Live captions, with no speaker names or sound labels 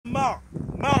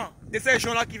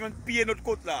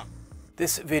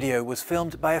This video was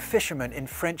filmed by a fisherman in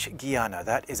French Guiana.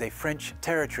 That is a French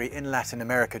territory in Latin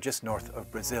America, just north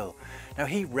of Brazil. Now,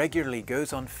 he regularly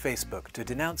goes on Facebook to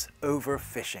denounce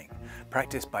overfishing,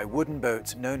 practiced by wooden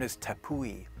boats known as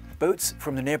tapui. Boats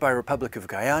from the nearby Republic of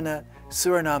Guyana,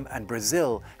 Suriname and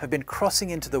Brazil have been crossing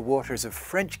into the waters of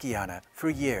French Guiana for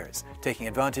years, taking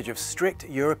advantage of strict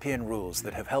European rules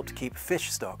that have helped keep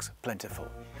fish stocks plentiful.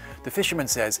 The fisherman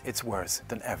says it's worse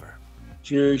than ever.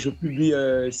 Je publie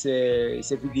ces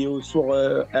vidéos pour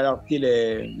alerter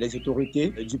les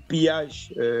autorités du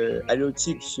pillage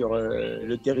halieutique sur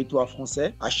le territoire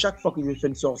français. À chaque fois que je fais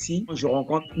une sortie, je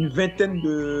rencontre une vingtaine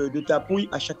de tapouilles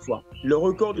à chaque fois. Le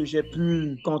record que j'ai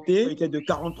pu compter était de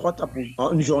 43 tapouilles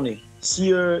en une journée.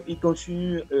 Si ils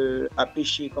continuent à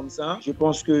pêcher comme ça, je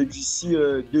pense que d'ici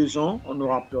 2 ans, on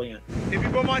n'aura plus rien. Depuis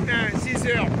bon matin, 6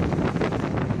 heures,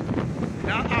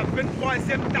 là, à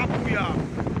 23e tapouille.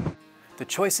 The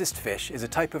choicest fish is a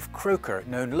type of croaker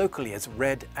known locally as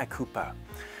red akupa,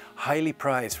 highly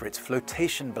prized for its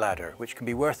flotation bladder, which can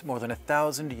be worth more than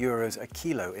 €1,000 a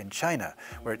kilo in China,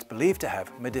 where it's believed to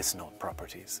have medicinal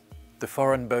properties. The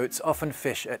foreign boats often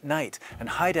fish at night and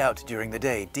hide out during the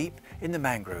day, deep in the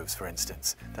mangroves, for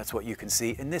instance. That's what you can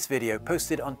see in this video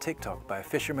posted on TikTok by a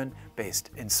fisherman based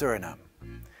in Suriname.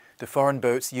 The foreign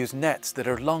boats use nets that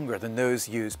are longer than those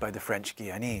used by the French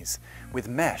Guyanese, with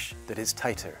mesh that is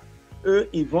tighter. Eux,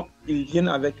 ils viennent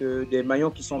avec des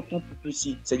maillons qui sont tout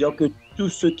petits. C'est-à-dire que tous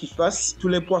ceux qui fassent, tous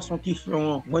les poissons qui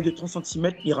font moins de 30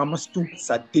 cm, ils ramassent tout.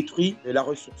 Ça détruit la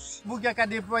ressource. Vous qui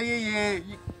déployé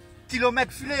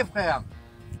kilomètres filets, frère.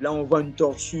 Là, on voit une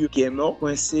tortue qui est morte,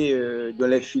 coincée dans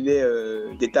les filets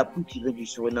des tapous qui viennent du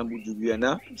Suriname ou du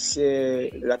Guyana.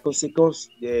 C'est la conséquence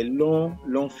des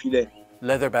longs filets.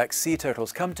 Leatherback sea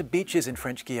turtles come to beaches in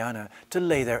French Guiana to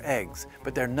lay their eggs,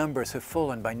 but their numbers have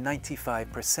fallen by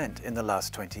 95% in the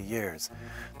last 20 years.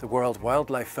 The World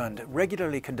Wildlife Fund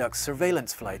regularly conducts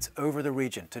surveillance flights over the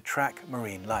region to track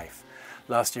marine life.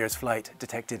 Last year's flight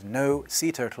detected no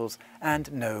sea turtles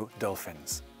and no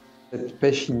dolphins. Cette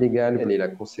pêche illégale, elle est la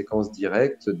conséquence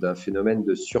directe d'un phénomène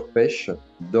de surpêche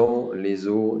dans les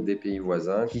eaux des pays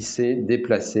voisins qui s'est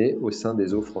déplacé au sein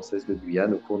des eaux françaises de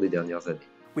Guyane au cours des dernières années.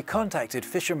 We contacted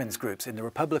fishermen's groups in the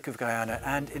Republic of Guyana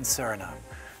and in Suriname.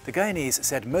 The Guyanese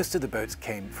said most of the boats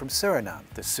came from Suriname.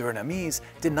 The Surinamese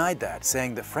denied that,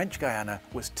 saying that French Guiana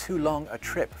was too long a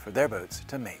trip for their boats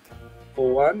to make.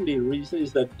 For one, the reason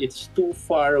is that it's too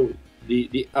far away.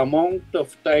 The amount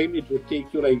of time it would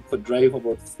take you to drive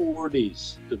about 4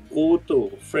 days to go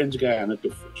to French Guiana to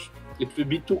fish. It would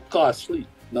be too costly.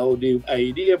 Now, the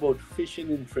idea about fishing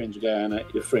in French Guiana,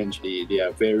 the French, they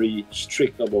are very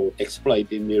strict about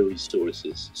exploiting their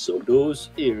resources. So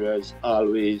those areas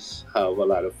always have a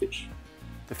lot of fish.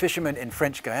 The fishermen in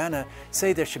French Guiana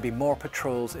say there should be more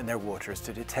patrols in their waters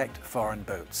to detect foreign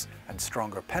boats and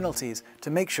stronger penalties to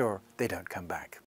make sure they don't come back.